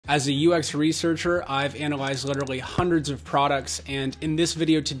As a UX researcher, I've analyzed literally hundreds of products, and in this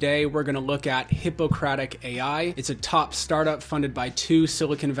video today, we're going to look at Hippocratic AI. It's a top startup funded by 2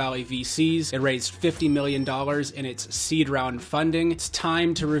 Silicon Valley VCs. It raised $50 million in its seed round funding. It's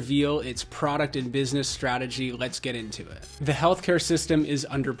time to reveal its product and business strategy. Let's get into it. The healthcare system is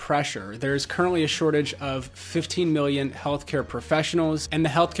under pressure. There's currently a shortage of 15 million healthcare professionals, and the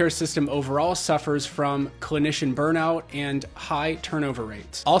healthcare system overall suffers from clinician burnout and high turnover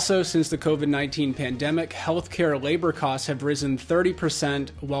rates. Also, since the COVID-19 pandemic, healthcare labor costs have risen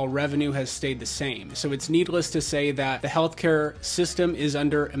 30% while revenue has stayed the same. So it's needless to say that the healthcare system is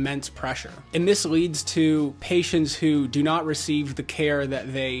under immense pressure. And this leads to patients who do not receive the care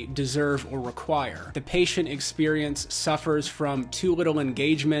that they deserve or require. The patient experience suffers from too little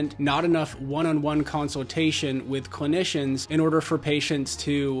engagement, not enough one-on-one consultation with clinicians in order for patients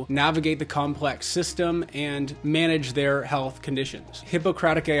to navigate the complex system and manage their health conditions.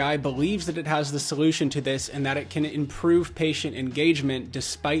 Hippocratic AI believes that it has the solution to this and that it can improve patient engagement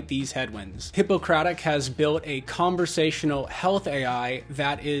despite these headwinds. Hippocratic has built a conversational health AI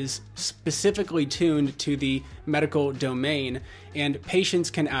that is specifically tuned to the medical domain, and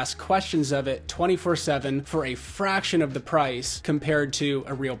patients can ask questions of it 24/7 for a fraction of the price compared to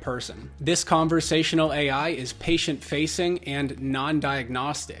a real person. This conversational AI is patient-facing and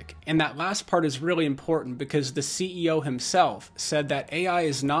non-diagnostic, and that last part is really important because the CEO himself said that AI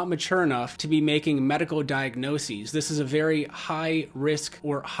is not mature enough to be making medical diagnoses. This is a very high risk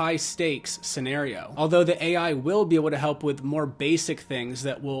or high stakes scenario. Although the AI will be able to help with more basic things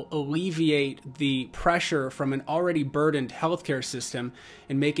that will alleviate the pressure from an already burdened healthcare system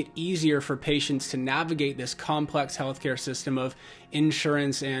and make it easier for patients to navigate this complex healthcare system of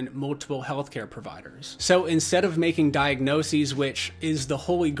insurance and multiple healthcare providers. So instead of making diagnoses, which is the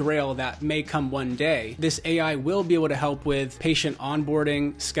holy grail that may come one day, this AI will be able to help with patient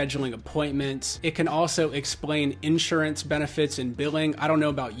onboarding, scheduling appointments. It can also explain insurance benefits and billing. I don't know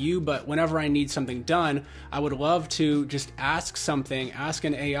about you, but whenever I need something done, I would love to just ask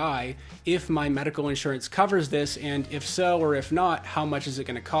an AI if my medical insurance covers this, and if so or if not, how much is it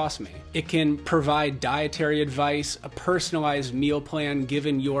going to cost me? It can provide dietary advice, a personalized meal plan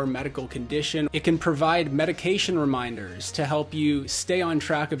given your medical condition. It can provide medication reminders to help you stay on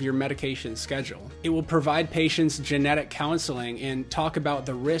track of your medication schedule. It will provide patients genetic counseling and talk about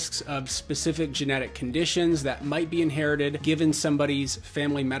the risks of specific genetic conditions that might be inherited given somebody's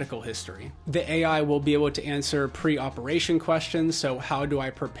family medical history. The AI will be able to answer pre-operation questions, so how do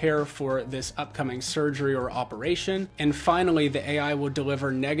I prepare for this upcoming surgery or operation? And finally, the AI will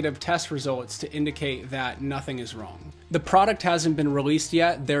deliver negative test results to indicate that nothing is wrong. The product hasn't been released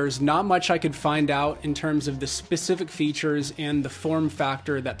yet. There's not much I could find out in terms of the specific features and the form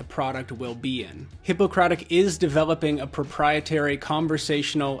factor that the product will be in. Hippocratic is developing a proprietary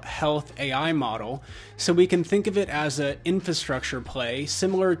conversational health AI model, so we can think of it as an infrastructure play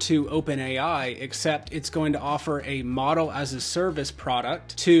similar to OpenAI, except it's going to offer a model as a service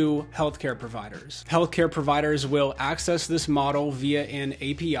product to healthcare providers. Healthcare providers will access this model via an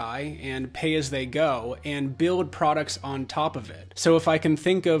API and pay as they go and build products on top of it. So if I can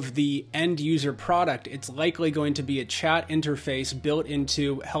think of the end user product, it's likely going to be a chat interface built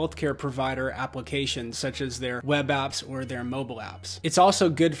into healthcare provider applications such as their web apps or their mobile apps. It's also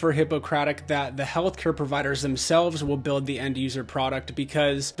good for Hippocratic that the healthcare providers themselves will build the end user product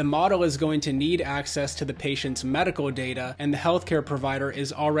because the model is going to need access to the patient's medical data, and the healthcare provider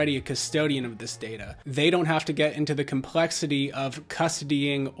is already a custodian of this data. They don't have to get into the complexity of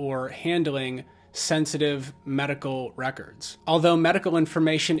custodying or handling sensitive medical records. Although medical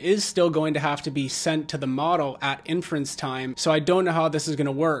information is still going to have to be sent to the model at inference time, so I don't know how this is going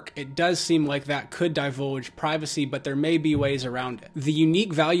to work. It does seem like that could divulge privacy, but there may be ways around it. The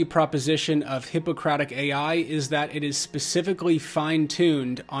unique value proposition of Hippocratic AI is that it is specifically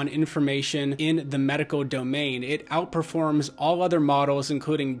fine-tuned on information in the medical domain. It outperforms all other models,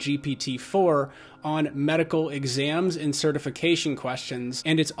 including GPT-4, on medical exams and certification questions,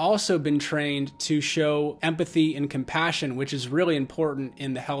 and it's also been trained to show empathy and compassion, which is really important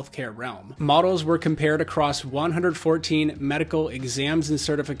in the healthcare realm. Models were compared across 114 medical exams and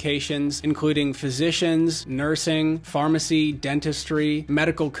certifications, including physicians, nursing, pharmacy, dentistry,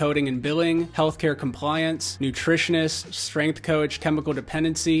 medical coding and billing, healthcare compliance, nutritionist, strength coach, chemical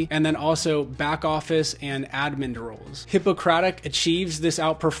dependency, and then also back office and admin roles. Hippocratic achieves this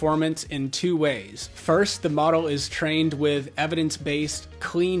outperformance in 2 ways. ways. First, the model is trained with evidence-based,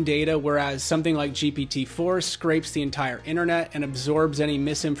 clean data, whereas something like GPT-4 scrapes the entire internet and absorbs any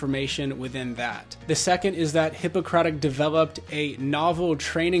misinformation within that. The second is that Hippocratic developed a novel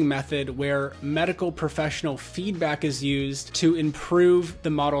training method where medical professional feedback is used to improve the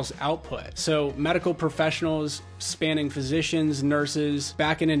model's output. So medical professionals spanning physicians, nurses,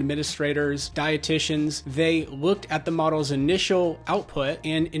 back-end administrators, dietitians, they looked at the model's initial output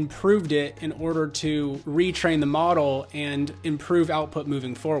and improved it in order to retrain the model and improve output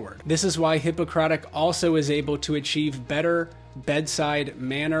moving forward. This is why Hippocratic also is able to achieve better bedside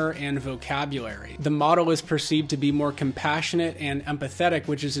manner and vocabulary. The model is perceived to be more compassionate and empathetic,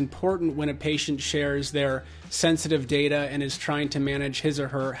 which is important when a patient shares their sensitive data and is trying to manage his or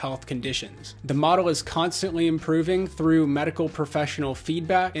her health conditions. The model is constantly improving through medical professional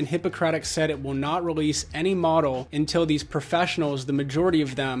feedback, and Hippocratic said it will not release any model until these professionals, the majority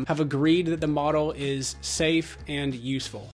of them, have agreed that the model is safe and useful.